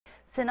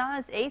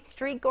Sanaa's 8th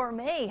Street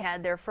Gourmet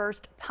had their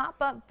first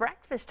pop-up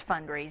breakfast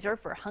fundraiser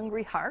for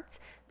Hungry Hearts.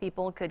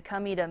 People could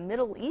come eat a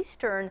Middle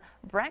Eastern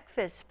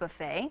breakfast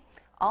buffet.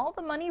 All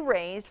the money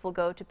raised will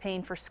go to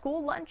paying for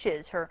school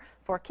lunches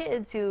for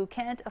kids who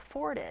can't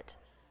afford it.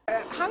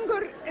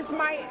 Hunger is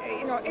my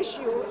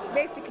issue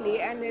basically,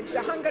 and it's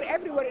a hunger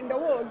everywhere in the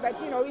world.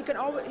 But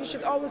you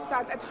should always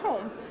start at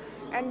home,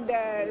 and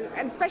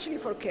especially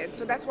for kids.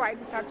 So that's why I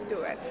decided to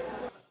do it.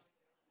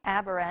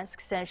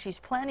 Aberesk says she's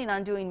planning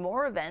on doing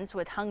more events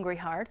with Hungry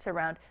Hearts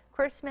around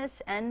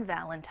Christmas and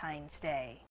Valentine's Day.